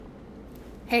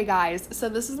Hey guys, so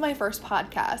this is my first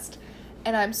podcast,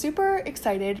 and I'm super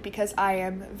excited because I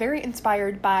am very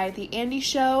inspired by The Andy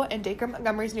Show and Dacre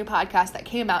Montgomery's new podcast that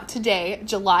came out today,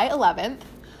 July 11th.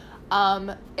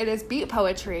 It is beat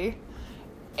poetry,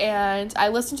 and I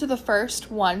listened to the first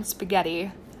one,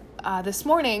 Spaghetti, this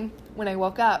morning when I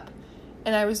woke up,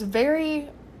 and I was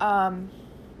kind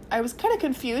of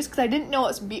confused because I didn't know it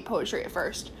was beat poetry at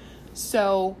first,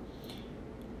 so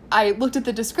I looked at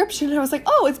the description and I was like,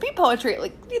 oh, it's beat poetry.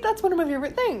 Like, that's one of my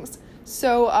favorite things.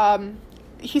 So,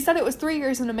 he said it was 3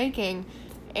 years in the making,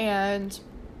 and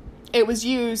it was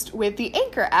used with the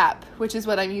Anchor app, which is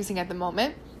what I'm using at the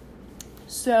moment.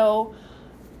 So,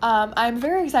 I'm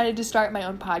very excited to start my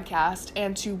own podcast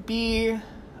and to be,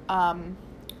 a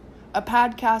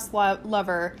podcast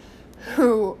lover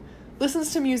who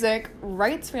listens to music,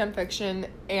 writes fan fiction,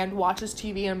 and watches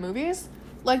TV and movies.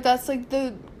 Like, that's like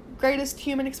the greatest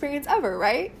human experience ever,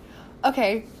 right?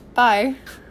 Okay, bye.